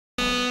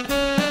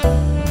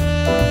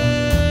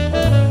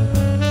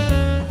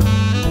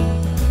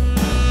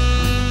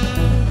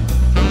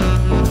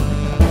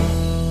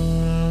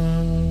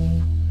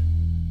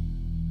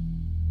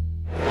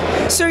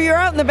So you're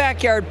out in the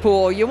backyard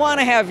pool, you want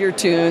to have your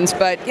tunes,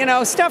 but you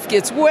know, stuff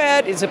gets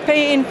wet, it's a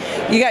pain.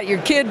 You got your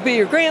kid,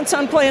 your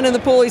grandson playing in the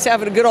pool, he's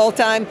having a good old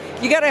time.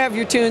 You got to have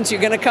your tunes. You're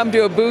going to come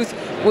to a booth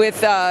with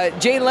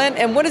Jay Lent,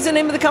 and what is the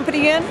name of the company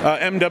again?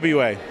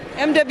 MWA.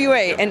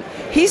 MWA, and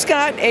he's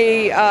got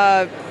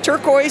a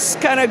turquoise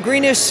kind of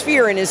greenish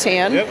sphere in his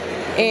hand. Yep.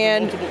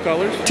 And multiple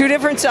colors. 2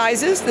 different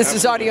sizes. This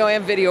is audio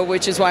and video,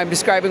 which is why I'm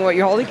describing what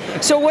you're holding.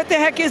 So what the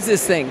heck is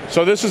this thing?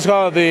 So this is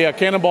called the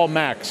Cannonball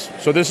Max.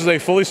 So this is a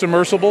fully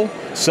submersible,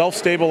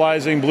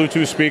 self-stabilizing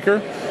Bluetooth speaker.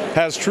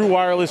 Has true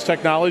wireless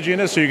technology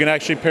in it, so you can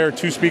actually pair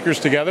 2 speakers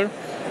together.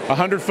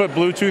 100-foot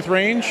Bluetooth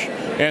range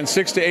and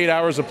 6 to 8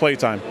 hours of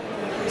playtime.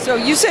 So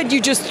you said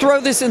you just throw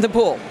this in the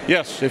pool?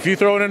 Yes, if you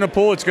throw it in the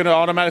pool, it's going to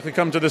automatically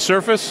come to the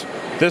surface.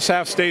 This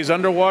half stays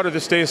underwater,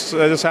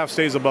 this half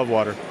stays above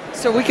water.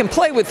 So we can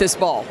play with this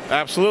ball?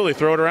 Absolutely,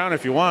 throw it around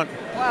if you want.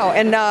 Wow,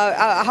 and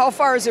how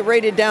far is it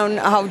rated down?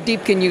 How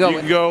deep can you go? You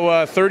can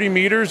go 30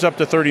 meters up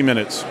to 30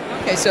 minutes.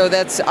 Okay, so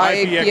that's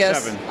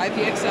IPX7.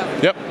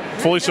 IPX7. Yep,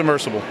 fully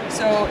submersible.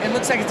 So it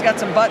looks like it's got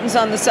some buttons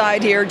on the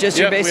side here, just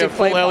your basic we have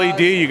full play LED.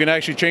 pause. You can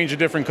actually change the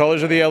different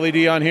colors of the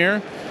LED on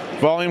here.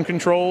 Volume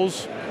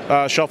controls.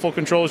 Shuffle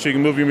controls, so you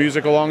can move your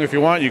music along if you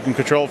want. You can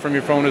control it from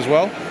your phone as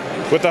well.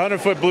 With the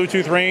 100-foot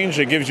Bluetooth range,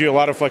 it gives you a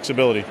lot of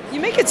flexibility.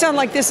 You make it sound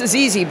like this is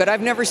easy, but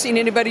I've never seen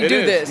anybody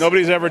do this.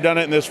 Nobody's ever done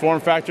it in this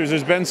form factor.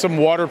 There's been some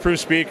waterproof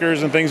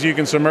speakers and things you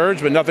can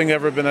submerge, but nothing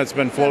ever been that's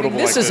been floatable.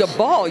 This is a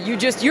ball.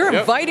 You're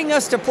inviting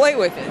us to play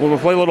with it. We'll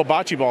play a little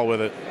bocce ball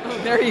with it. Oh,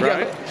 there you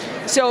go.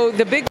 So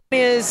the big one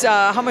is,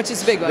 how much is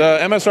the big one? The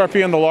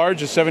MSRP on the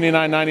large is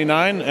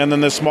 $79.99, and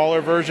then the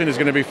smaller version is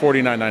going to be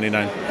 $49.99.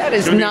 That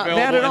is not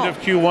bad at all. End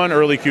of Q1,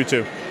 early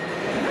Q2.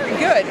 Very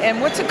good.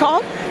 And what's it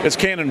called? It's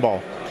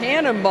Cannonball.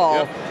 Cannonball.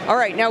 Yep. All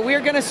right, now we're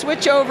going to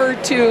switch over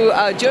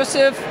to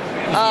Joseph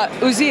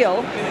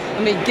Uziel.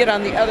 Let me get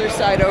on the other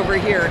side over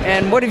here.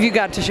 And what have you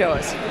got to show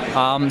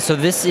us? So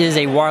this is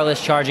a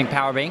wireless charging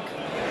power bank.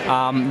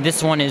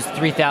 This one is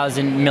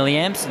 3,000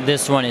 milliamps.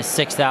 This one is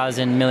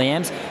 6,000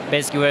 milliamps.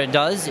 Basically what it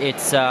does,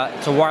 it's a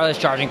wireless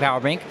charging power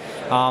bank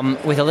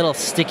with a little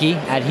sticky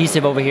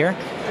adhesive over here.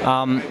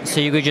 So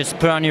you could just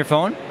put it on your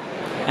phone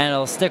and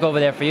it'll stick over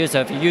there for you.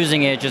 So if you're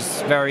using it,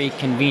 just very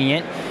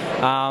convenient.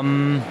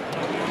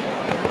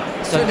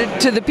 So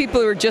to the people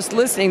who are just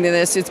listening to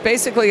this, it's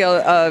basically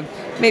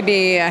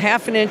maybe a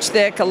 ½ an inch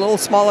thick, a little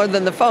smaller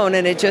than the phone,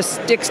 and it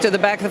just sticks to the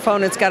back of the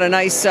phone. It's got a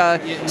nice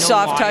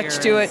soft touch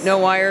to it, no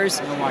wires.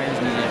 No wires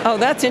needed. Oh,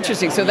 that's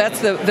interesting. So that's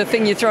the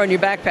thing you throw in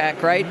your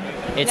backpack, right?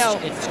 It's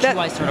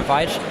GI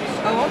certified.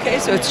 Oh, okay,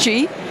 so it's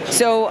G.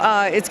 So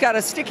it's got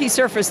a sticky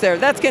surface there.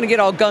 That's going to get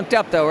all gunked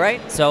up though,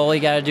 right? So all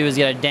you got to do is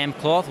get a damp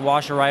cloth,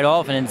 wash it right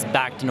off, and it's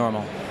back to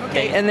normal.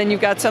 Okay, and then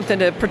you've got something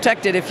to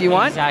protect it if you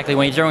want. Exactly.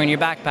 When you throw it in your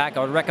backpack, I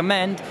would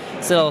recommend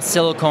it's a little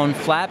silicone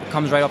flap. It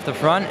comes right off the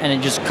front, and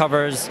it just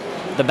covers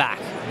the back.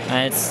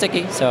 And it's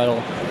sticky, so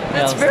it'll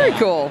That's very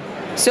cool.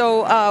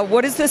 So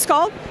what is this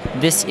called?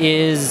 This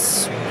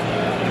is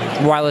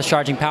wireless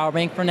charging power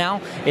bank for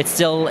now. It's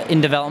still in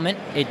development.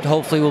 It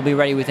hopefully will be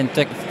ready within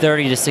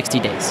 30 to 60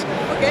 days.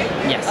 Okay.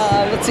 Yes.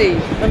 Let's see.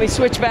 Let me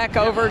switch back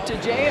over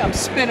to Jay. I'm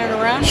spinning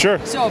around. Sure.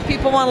 So if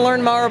people want to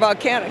learn more about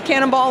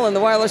Cannonball and the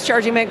wireless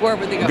charging bank, where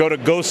would they go? Go to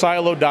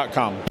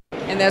gocylo.com.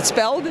 And that's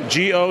spelled?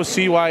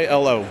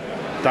 GOCYLO.com.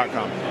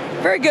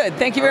 Very good.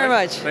 Thank you very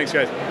much. Thanks,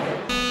 guys.